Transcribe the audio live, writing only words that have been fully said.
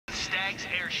tanks,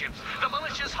 airships, the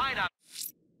militia's hideout.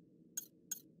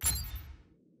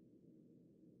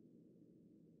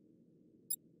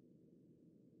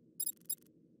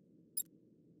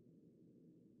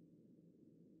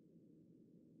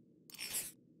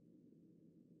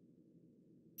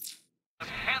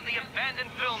 And the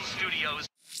abandoned film studios.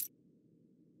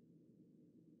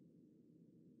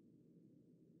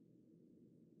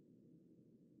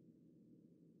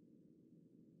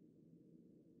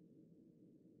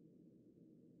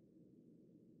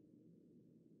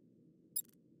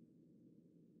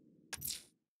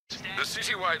 The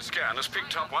citywide scan has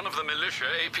picked up one of the militia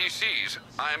APCs.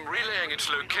 I am relaying its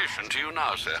location to you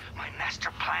now, sir. My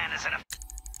master plan is in effect.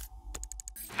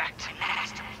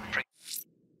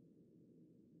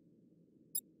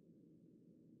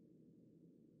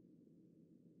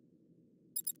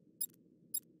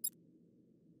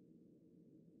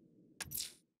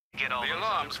 The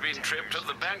alarm's been tripped at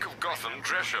the Bank of Gotham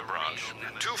Drescher branch.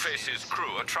 Two-Face's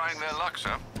crew are trying their luck,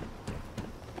 sir.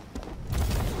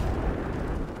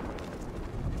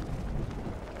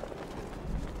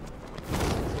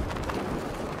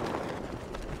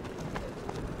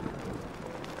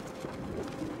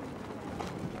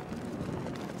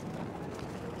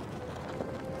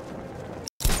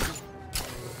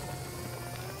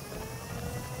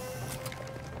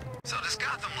 So does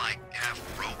Gotham, like, have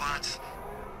robots?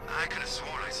 I could have sworn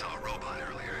I saw a robot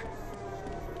earlier.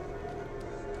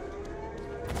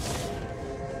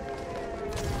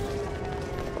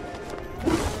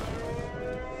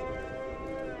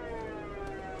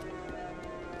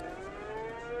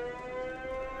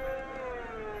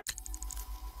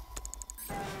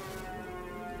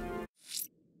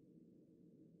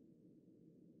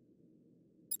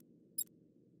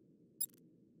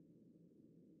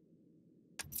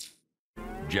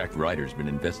 Jack Ryder's been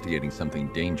investigating something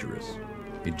dangerous.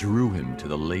 It drew him to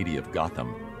the Lady of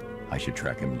Gotham. I should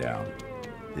track him down.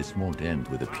 This won't end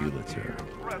with a Pulitzer.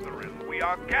 Brethren, we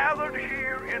are gathered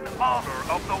here in honor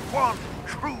of the one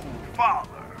true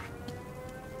Father.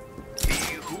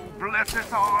 He who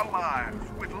blesses our lives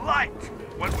with light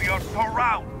when we are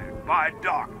surrounded by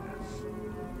darkness.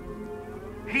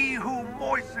 He who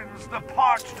moistens the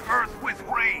parched earth with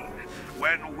rain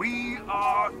when we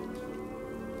are...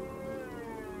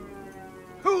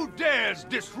 Who dares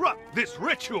disrupt this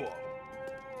ritual?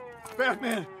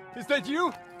 Batman, is that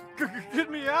you?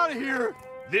 Get me out of here!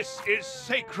 This is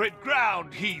sacred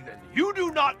ground, heathen. You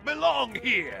do not belong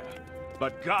here.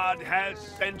 But God has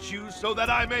sent you so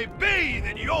that I may bathe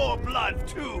in your blood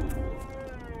too.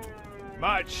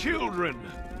 My children,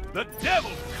 the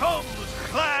devil comes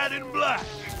clad in black.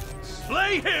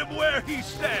 Slay him where he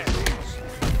stands.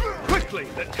 Quickly,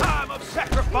 the time of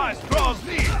sacrifice draws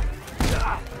near.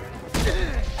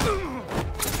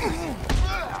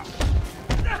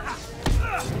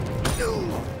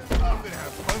 I'm gonna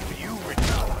have fun with you,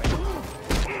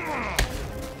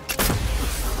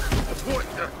 What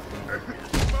the?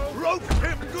 Roast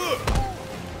him good!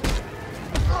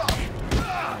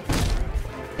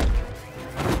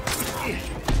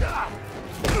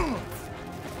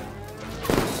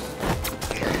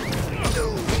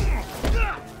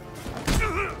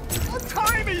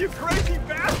 Untie me, you crazy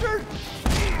bastard!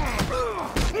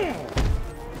 We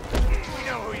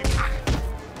know who you are.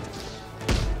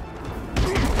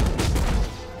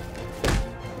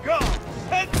 God,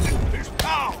 send his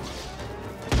power!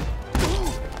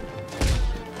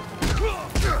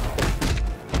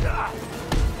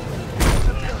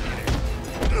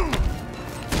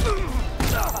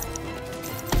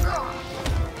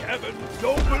 Heavens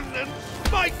open and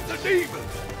smite the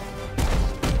demons!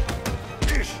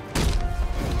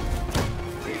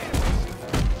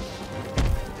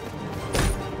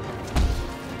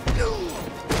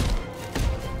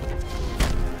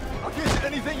 I'll get you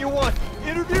anything you want.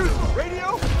 Interviews,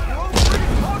 radio, your own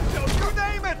freaking talk show, you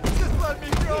name it! Just let me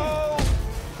go!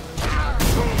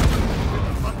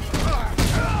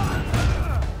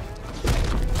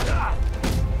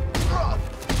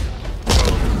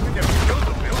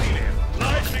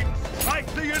 Lightning strike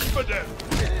the infidel!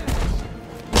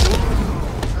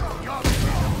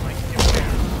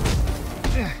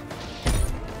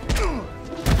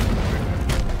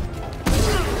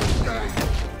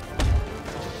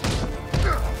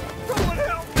 Someone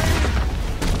help me!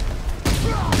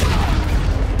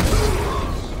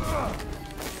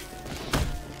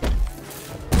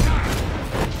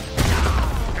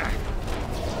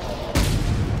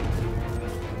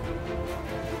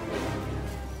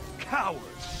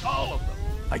 Cowards, all of them.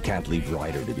 I can't leave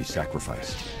Ryder to be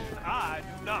sacrificed. I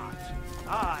do not.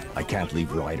 I can't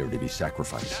leave Ryder to be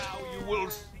sacrificed. Now you will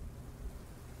see.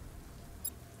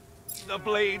 the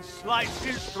blade slice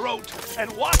his throat and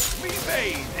watch me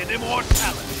bathe in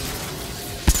immortality.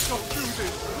 Don't do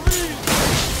this, please!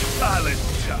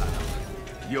 Silence, child.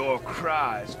 Your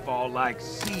cries fall like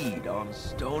seed on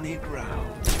stony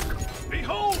ground.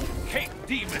 Behold, Cape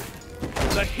Demon!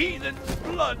 The heathen's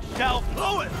blood shall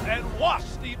floweth and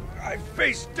wash thee. I've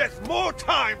faced death more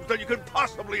times than you could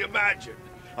possibly imagine.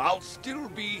 I'll still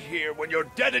be here when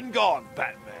you're dead and gone,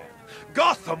 Batman.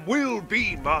 Gotham will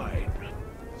be mine.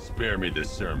 Spare me this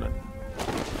sermon.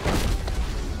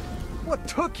 What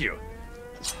took you?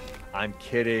 I'm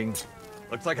kidding.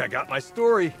 Looks like I got my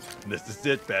story. This is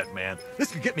it, Batman.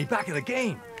 This could get me back in the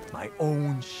game. My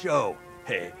own show.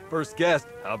 Hey, first guest,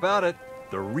 how about it?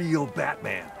 The real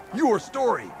Batman. Your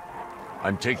story.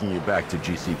 I'm taking you back to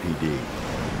GCPD.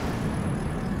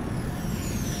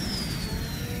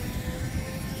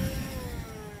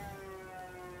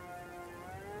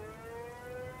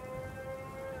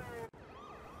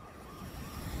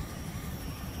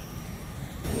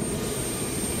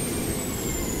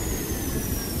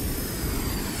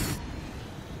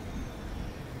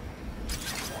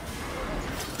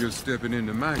 You're stepping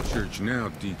into my church now,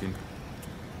 Deacon.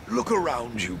 Look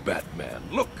around you, Batman.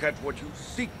 Look at what you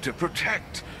seek to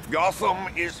protect. Gotham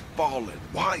is fallen.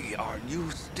 Why are you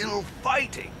still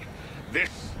fighting? This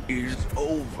is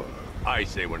over. I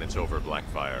say when it's over,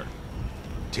 Blackfire.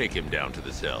 Take him down to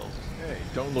the cells. Hey,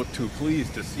 don't look too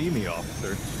pleased to see me,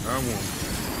 officer. I won't.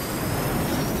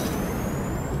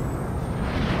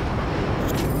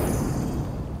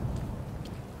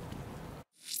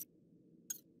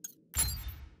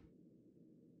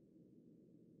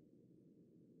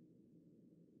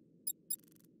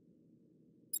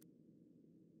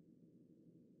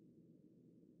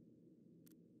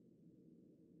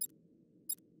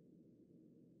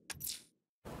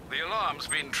 The alarm's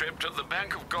been tripped at the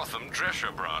Bank of Gotham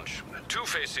Drescher branch.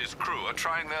 Two-Face's crew are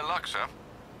trying their luck, sir.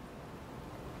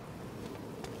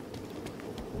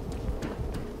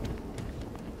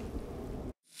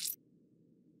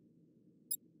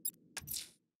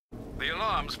 The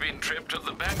alarm's been tripped at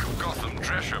the Bank of Gotham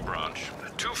Drescher branch.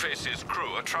 Two-Face's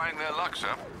crew are trying their luck,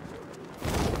 sir.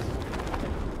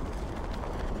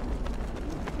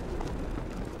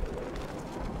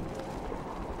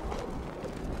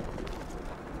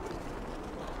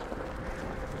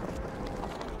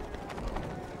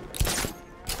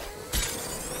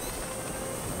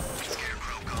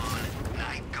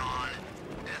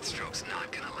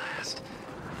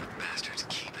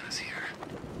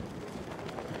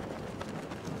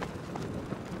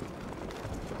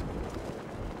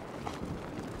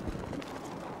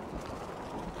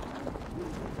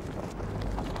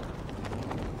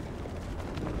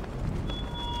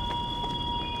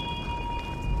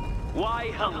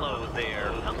 Why, hello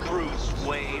there, Bruce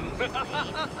Wayne.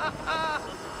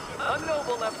 A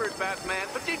noble effort, Batman,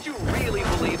 but did you really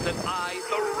believe that I,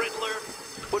 the Riddler,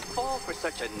 would fall for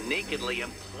such a nakedly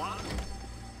implied...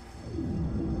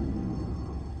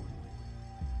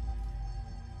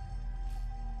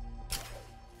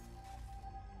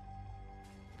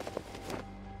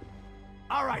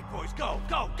 All right, boys, go,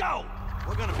 go, go!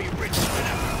 We're gonna be rich soon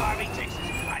after Harvey takes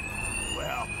his cut.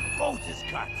 Well, both his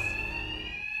cuts.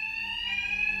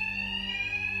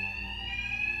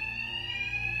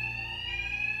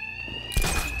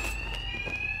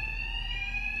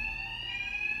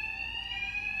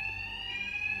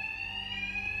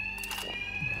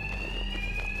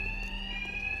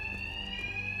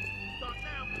 Start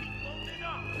now, keep loading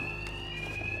up!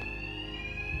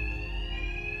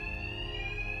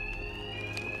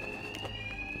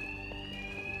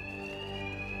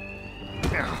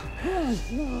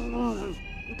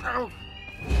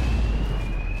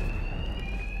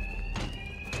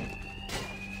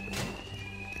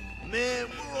 Man,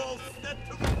 we're all set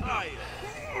to retire.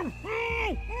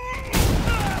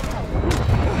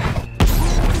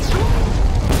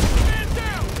 Man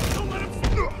down! Don't let him...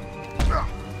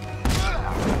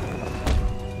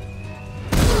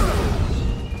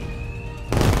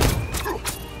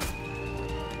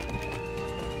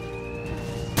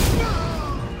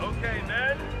 Okay,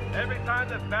 men. Every time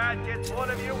the bat gets one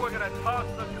of you, we're gonna toss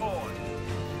the coin.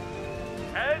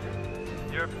 Head,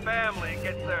 your family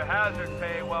gets their hazard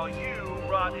pay while you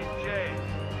rot in jail.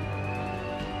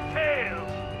 Tails,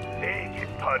 they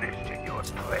get punished in your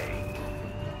place.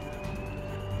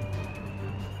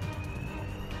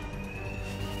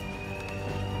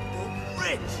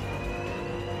 Rich!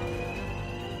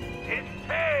 It's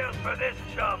Tails for this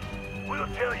chump. We'll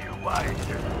tell you why it's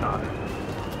your son.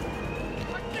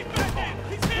 Get back in!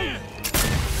 He's here!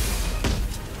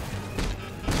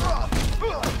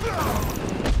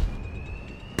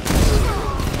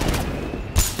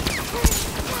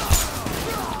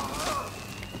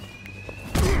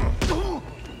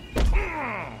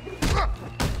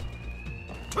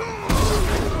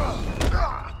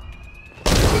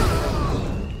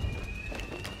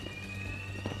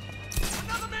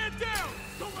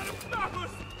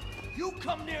 You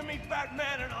come near me,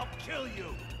 Batman, and I'll kill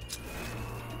you!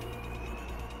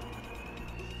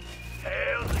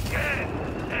 Tails again!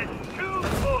 And 2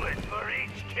 bullets for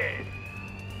each kid!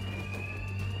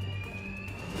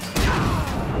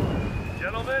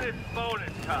 Gentlemen, it's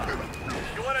bonus time.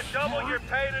 You want to double your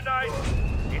pay tonight?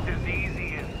 It's as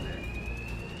easy as this.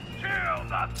 Kill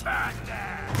the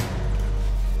Batman!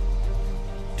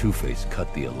 Two-Face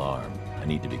cut the alarm. I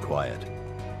need to be quiet.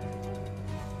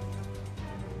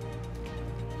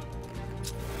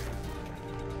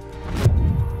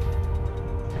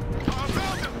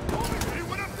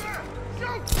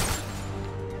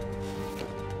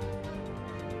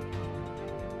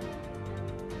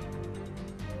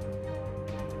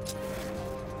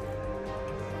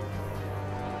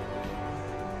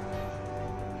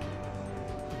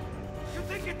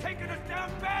 Taking us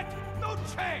down, Bat? No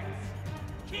chance!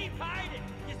 Keep hiding!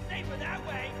 You're safer that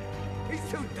way! He's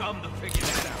too dumb to figure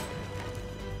that out.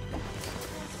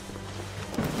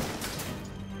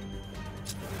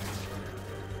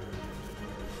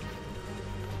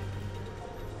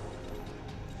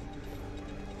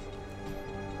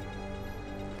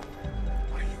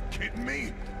 Are you kidding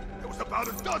me? There was about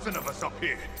a dozen of us up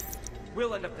here!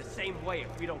 We'll end up the same way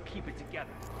if we don't keep it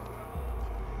together.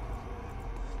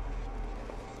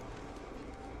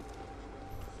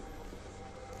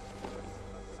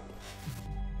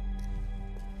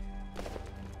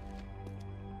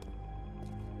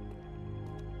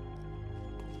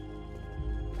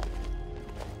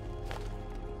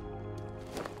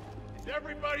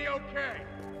 Everybody okay?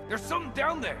 There's something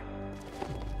down there.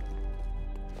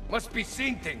 Must be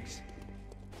seeing things.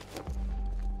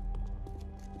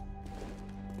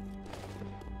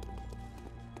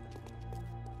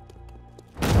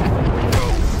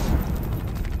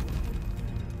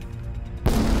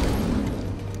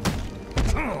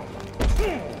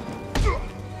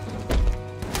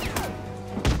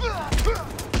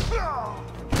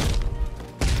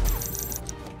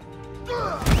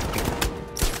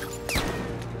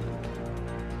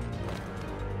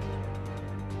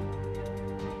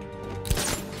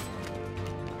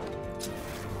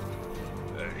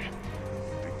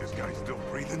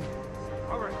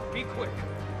 Be quick.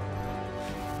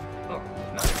 Oh,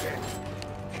 not again.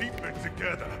 Keep it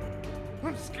together.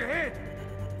 I'm scared.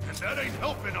 And that ain't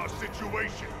helping our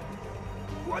situation.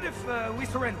 What if, we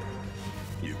surrender?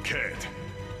 You can't.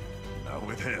 Not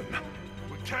with him.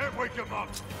 We can't wake him up.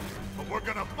 But we're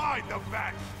gonna find the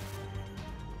Bat.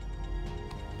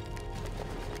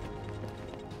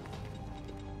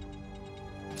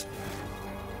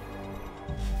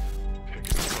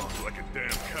 Picking us off like a damn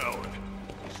coward.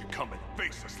 Come and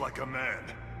face us like a man.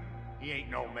 He ain't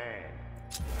no man.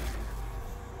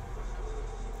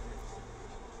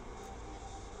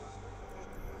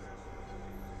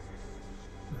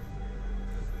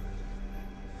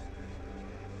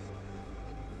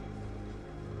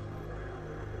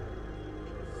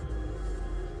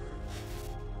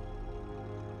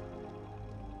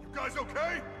 You guys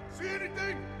okay? See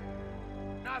anything?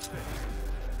 Nothing.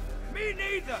 Me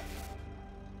neither.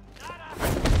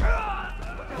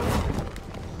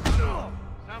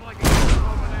 Sound like he's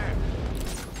over there.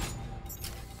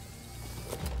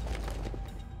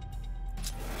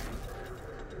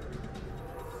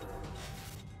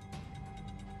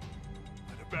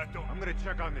 I'm gonna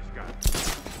check on this guy.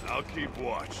 I'll keep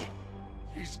watch.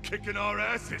 He's kicking our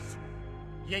asses.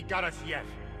 He ain't got us yet.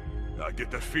 I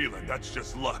get the feeling that's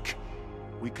just luck.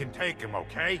 We can take him,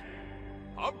 okay?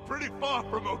 I'm pretty far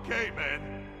from okay,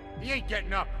 man. He ain't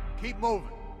getting up. Keep moving.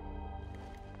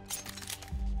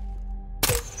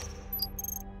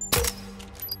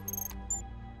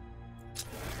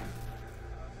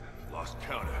 Lost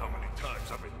count of how many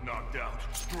times I've been knocked out,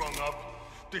 strung up.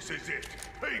 This is it.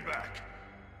 Payback.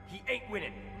 He ain't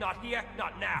winning. Not here,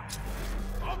 not now.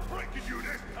 I'm breaking you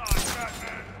this time,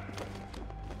 Batman!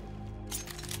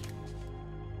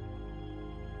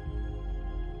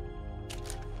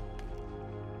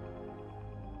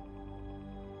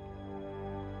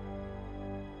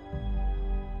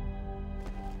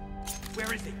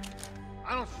 Where is he?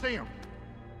 I don't see him.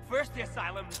 First the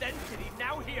asylum, then city,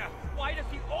 now here. Why does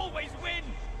he always win?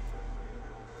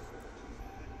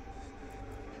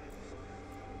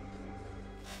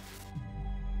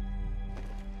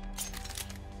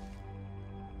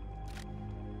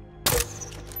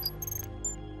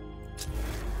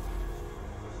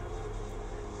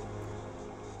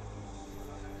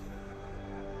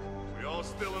 We all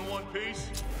still in one piece?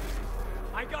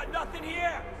 I got nothing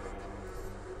here!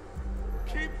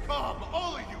 Keep calm,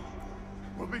 all of you!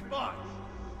 We'll be fine.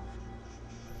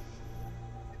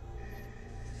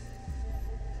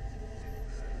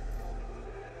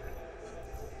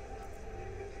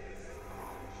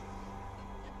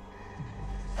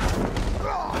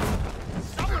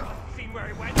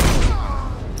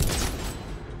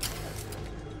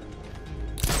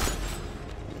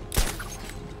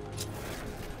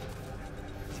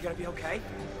 gonna be okay?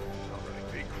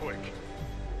 Alright, be quick.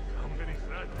 How many's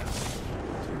that?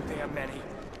 Too damn many.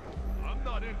 I'm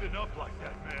not ending up like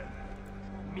that, man.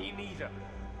 Me neither.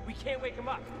 We can't wake him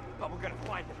up, but we're gonna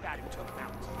find the bat who took him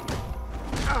out.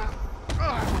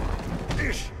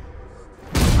 Ish!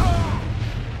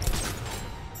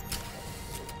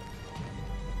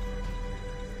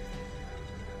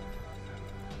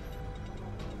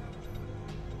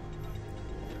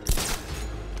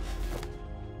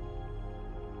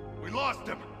 We lost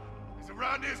him. He's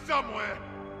around here somewhere.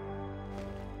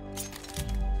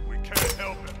 We can't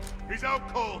help him. He's out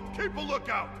cold. Keep a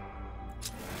lookout.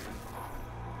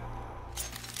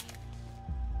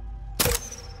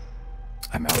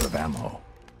 I'm out of ammo.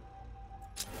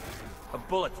 A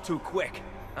bullet's too quick.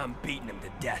 I'm beating him to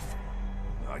death.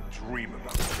 I dream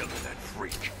about killing that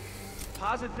freak.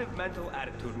 Positive mental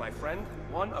attitude, my friend.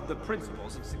 One of the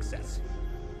principles of success.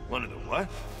 One of the what?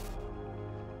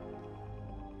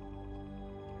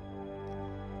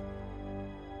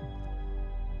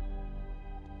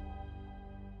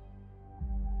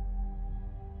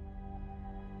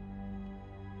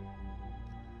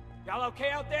 Y'all okay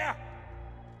out there?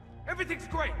 Everything's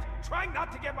great. Trying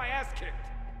not to get my ass kicked.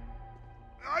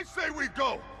 I say we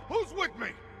go. Who's with me?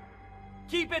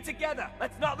 Keep it together.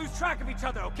 Let's not lose track of each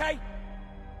other, okay?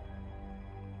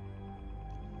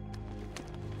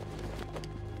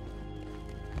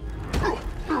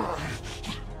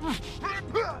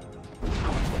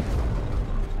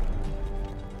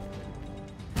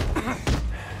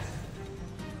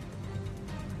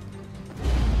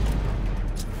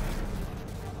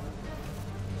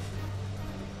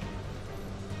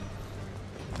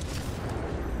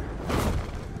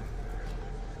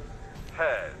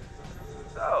 Head.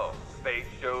 So, fate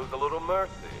shows a little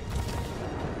mercy.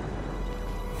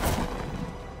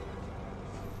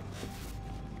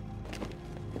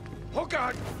 Oh,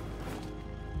 God!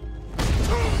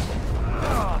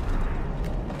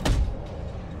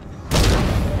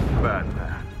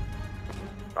 Batman,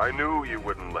 I knew you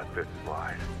wouldn't let this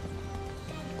slide.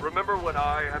 Remember when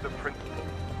I had the principal?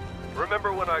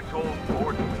 Remember when I told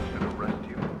Gordon we should arrest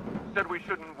you? Said we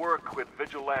shouldn't work with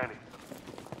vigilantes?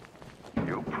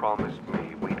 You promised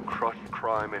me we'd crush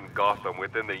crime in Gotham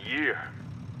within the year.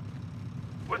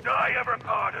 Was I ever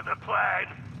part of the plan?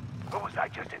 Or was I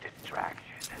just a distraction?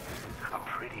 A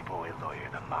pretty boy lawyer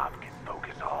the mob can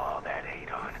focus all that hate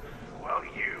on, while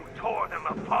you tore them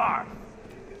apart.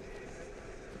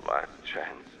 Last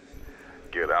chance.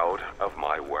 Get out of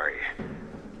my way,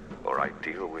 or I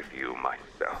deal with you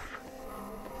myself.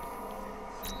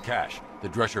 Cash, the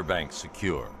Drescher Bank's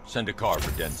secure. Send a car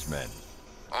for Dent's men.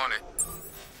 On it.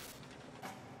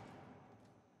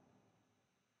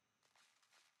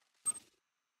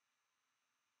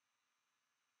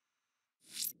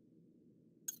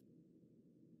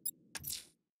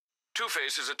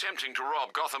 Two-Face is attempting to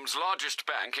rob Gotham's largest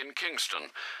bank in Kingston.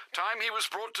 Time he was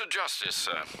brought to justice,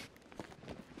 sir.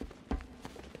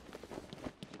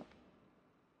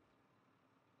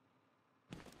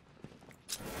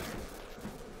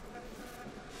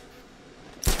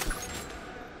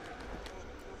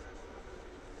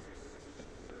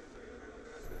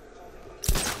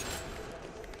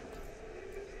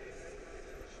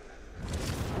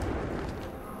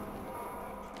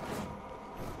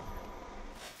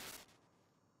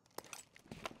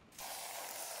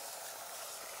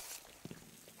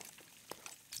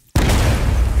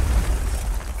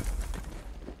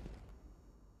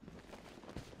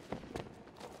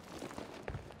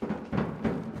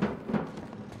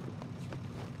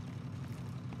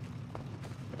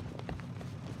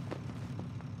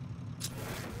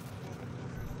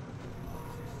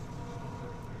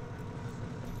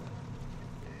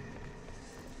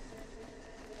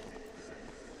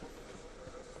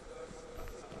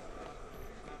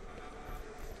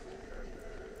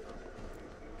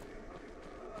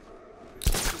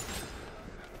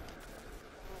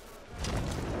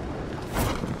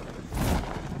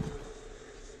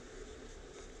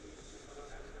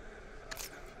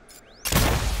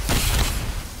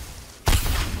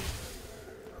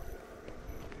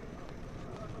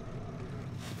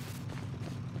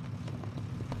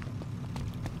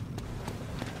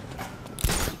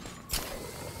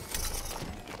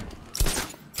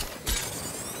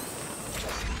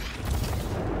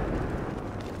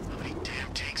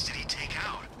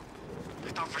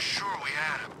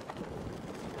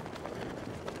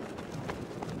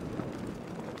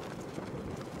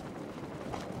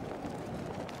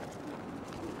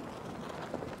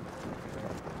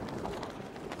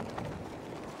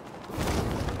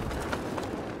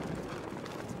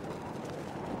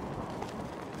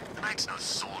 Knight's no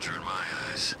soldier in my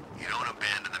eyes. You don't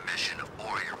abandon the mission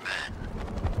or your men.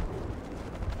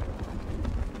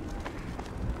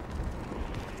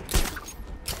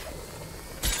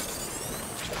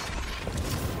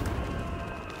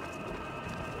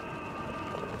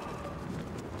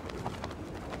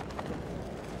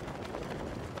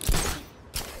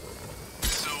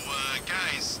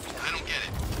 Guys, I don't get it.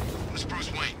 Who's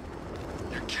Bruce Wayne?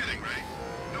 You're kidding, right?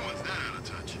 No one's that out of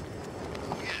touch.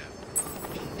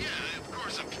 Yeah, of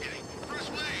course I'm kidding. Bruce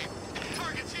Wayne!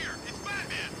 Target's here! It's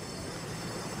Batman!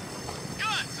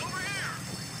 Guns, over here!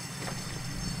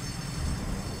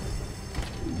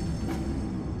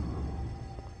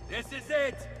 This is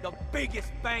it! The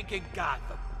biggest bank in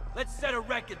Gotham. Let's set a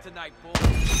record tonight, boys.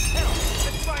 Hell,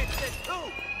 let's try and set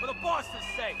two, for the boss's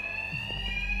sake.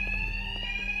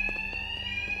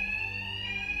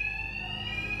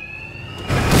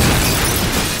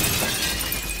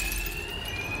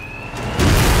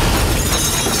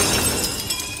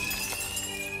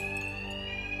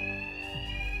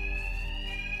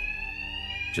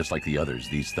 Just like the others,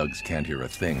 these thugs can't hear a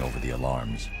thing over the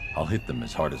alarms. I'll hit them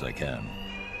as hard as I can.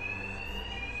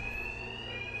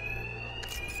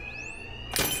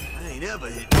 I ain't ever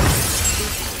hit people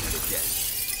again.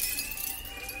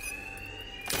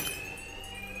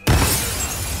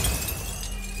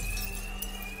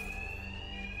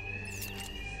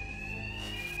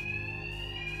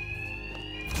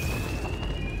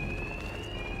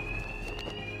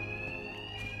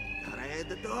 Gotta hand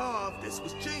the door off. This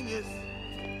was genius.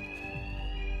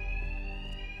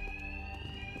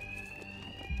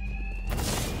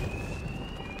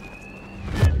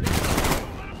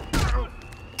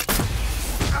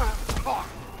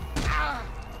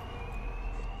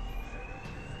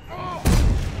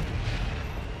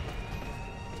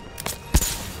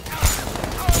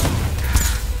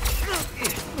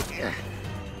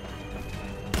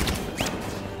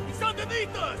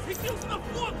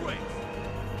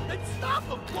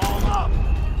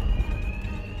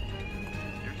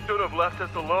 Left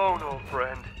us alone, old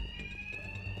friend.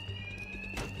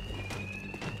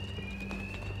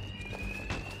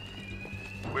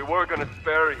 We were gonna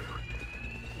spare you,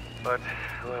 but,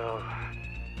 well,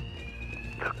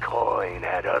 the coin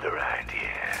had other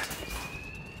ideas.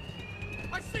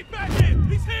 I see Batman!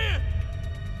 He's here!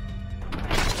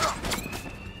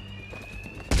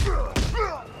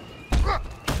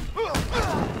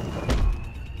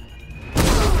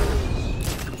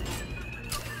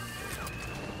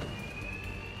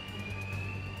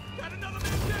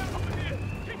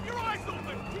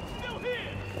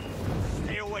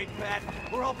 Bat,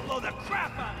 or I'll blow the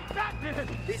crap out of you! Batman!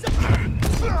 He's a...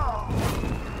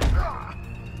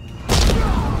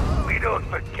 We don't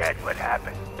forget what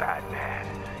happened, Batman.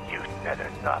 You set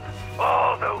us up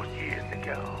all those years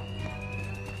ago.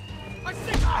 I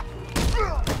see...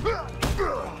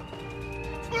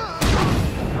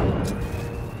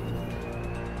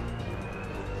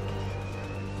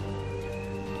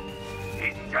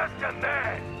 He's just a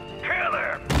man! Kill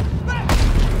him!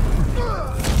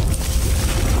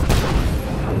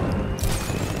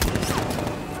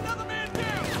 Another man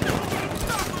down!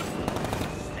 Stop us!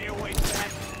 Stay away,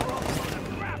 Bat, or I'll blow the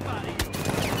crap out of you!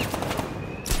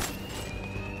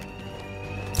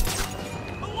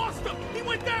 I lost him! He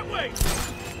went that way!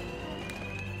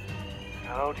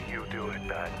 How do you do it,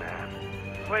 Batman?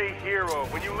 Play hero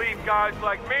when you leave guys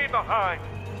like me behind!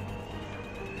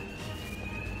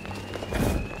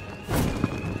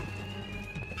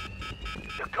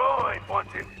 The coin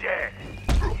wants him dead.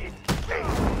 It's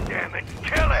safe, damn it,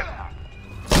 kill him!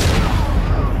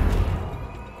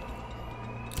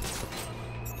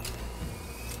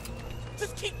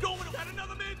 Just keep going! Got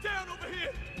another man down over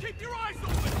here! Keep your eyes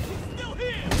open! He's still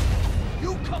here!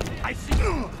 You come here! I see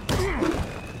you!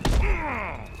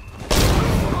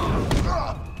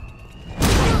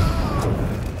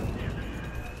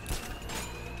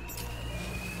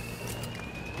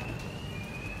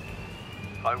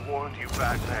 I warned you,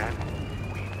 Batman.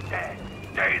 We dead.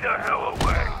 Stay the hell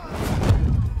away!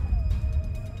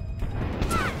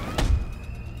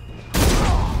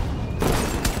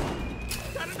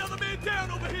 Got another man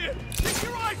down over here! Keep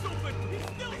your eyes open! He's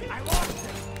still here! I lost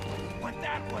him! Went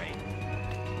that way!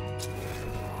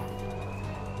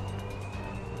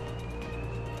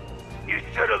 You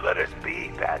should have let us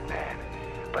be, Batman.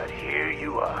 But here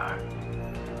you are.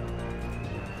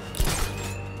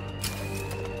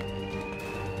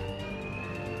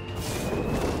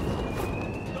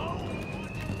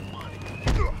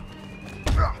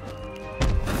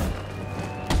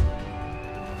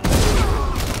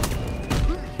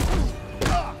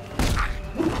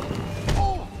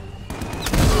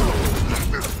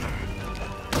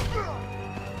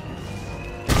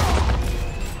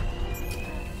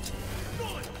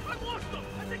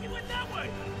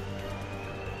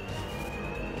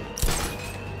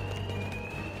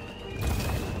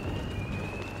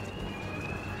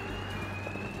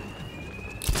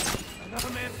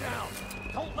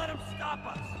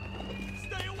 stop us!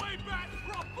 Stay away, Bat,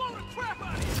 or I'll blow the crap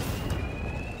out of you!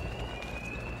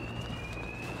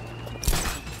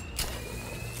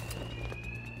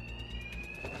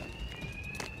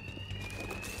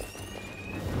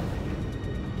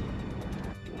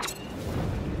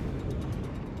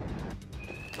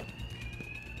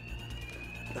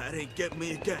 That ain't get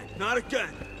me again. Not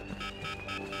again.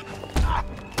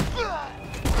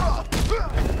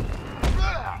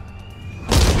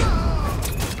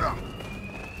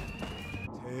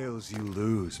 Tails you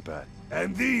lose, but...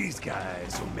 And these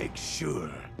guys will make sure.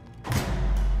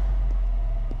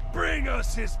 Bring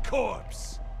us his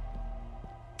corpse!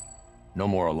 No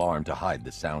more alarm to hide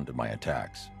the sound of my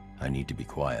attacks. I need to be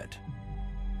quiet.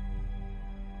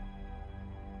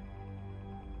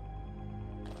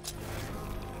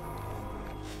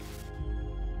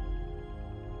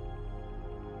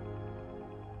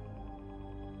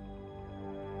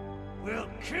 We'll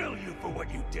kill you for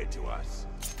what you did to us.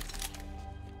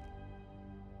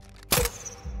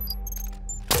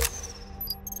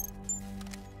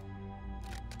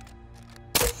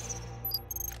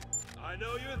 I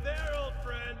know you're there, old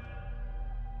friend.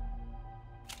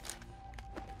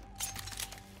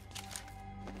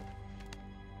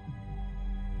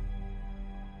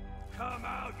 Come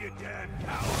out, you damn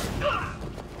coward!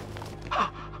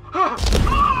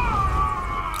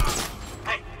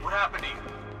 Hey, what happened to you?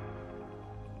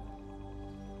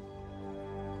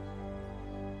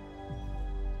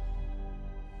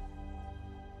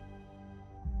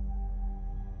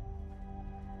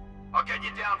 I'll get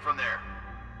you down from there.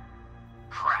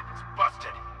 Crap, it's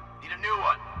busted. Need a new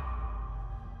one.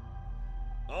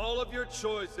 All of your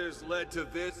choices led to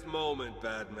this moment,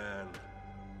 Batman.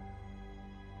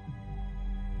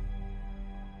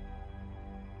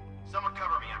 Someone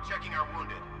cover me. I'm checking our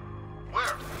wounded.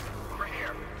 Where? Over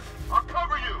here. I'll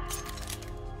cover you!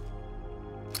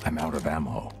 I'm out of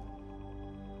ammo.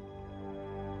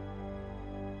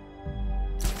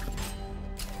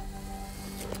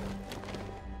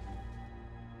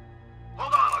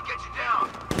 Hold on, I'll get you down.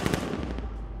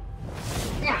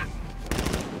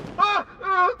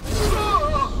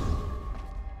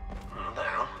 What the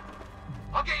hell?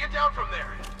 I'll get you down from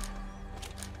there.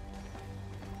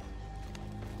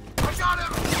 I got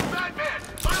him! Batman!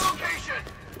 My location!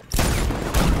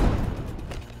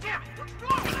 Damn it! What's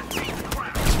wrong with this piece of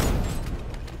crap?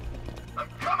 I'm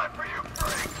coming for you,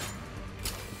 Frank!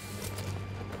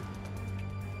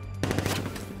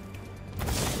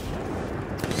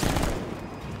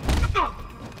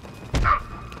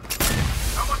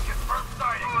 Someone confirm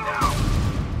sighting now!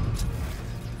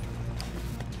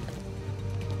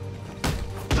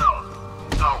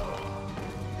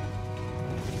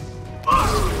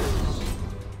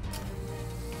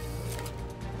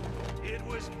 It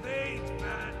was fate,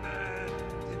 Batman,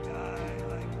 to die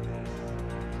like this.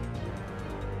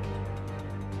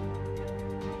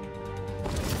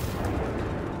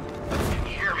 Can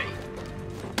you hear me?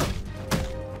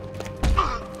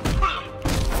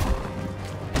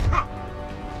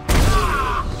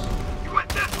 You went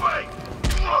this way!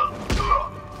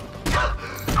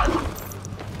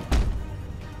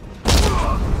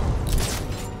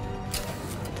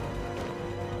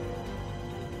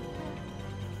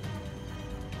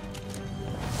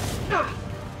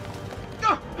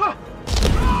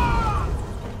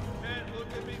 Can't look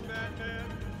at me, Batman.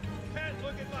 Can't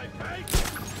look at my face.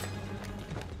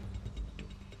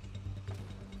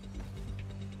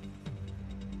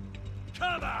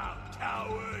 Come out,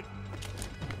 coward!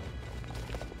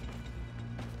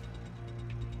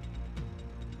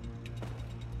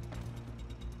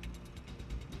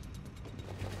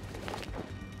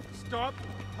 Stop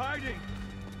hiding!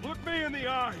 Look me in the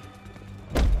eye!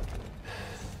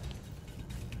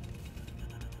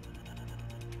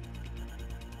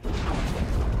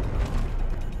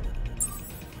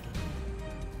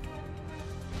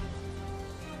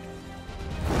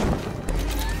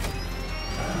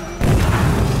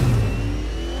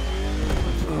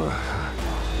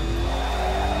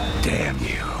 Damn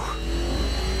you.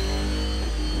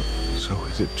 So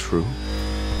is it true,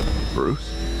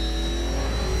 Bruce?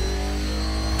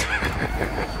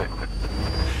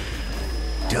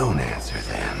 Don't answer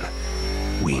them.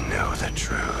 We know the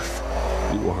truth.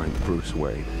 You aren't Bruce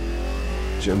Wayne.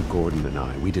 Jim Gordon and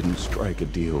I, we didn't strike a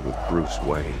deal with Bruce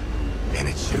Wayne. And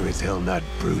it's sure as hell not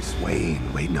Bruce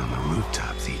Wayne waiting on the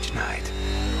rooftops each night.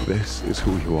 This is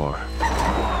who you are.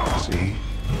 See?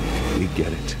 We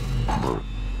get it, Bruce.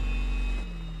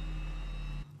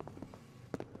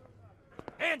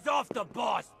 Hands off the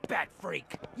boss, bat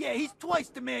freak! Yeah, he's twice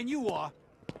the man you are.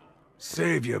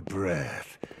 Save your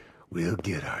breath. We'll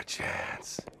get our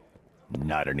chance.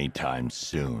 Not anytime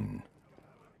soon.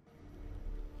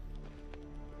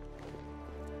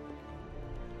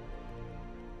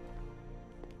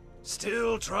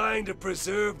 Still trying to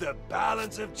preserve the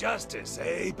balance of justice,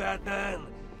 eh, Batman?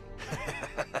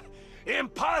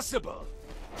 Impossible!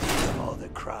 All the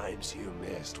crimes you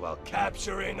missed while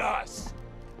capturing us.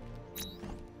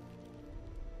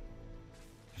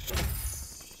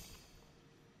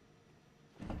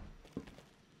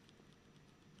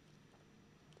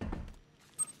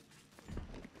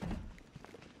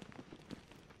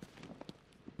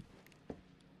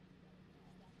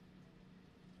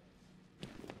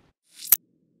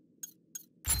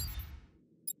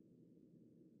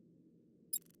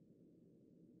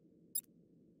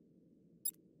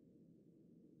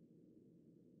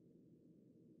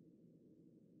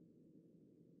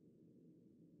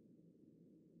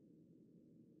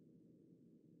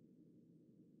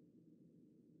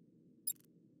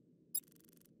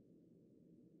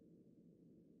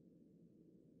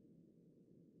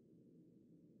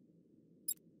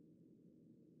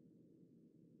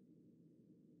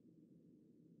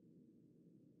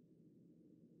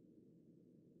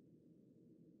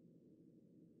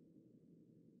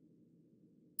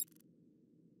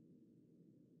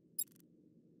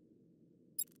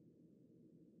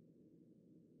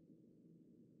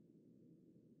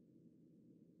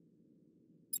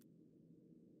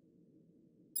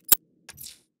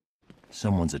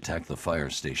 Someone's attacked the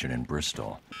fire station in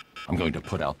Bristol. I'm going to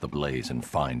put out the blaze and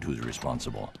find who's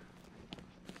responsible.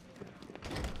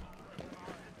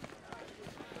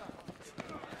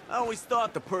 I always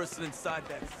thought the person inside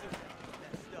that suit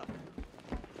messed up.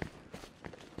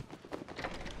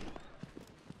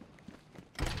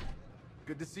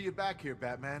 Good to see you back here,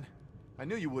 Batman. I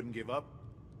knew you wouldn't give up.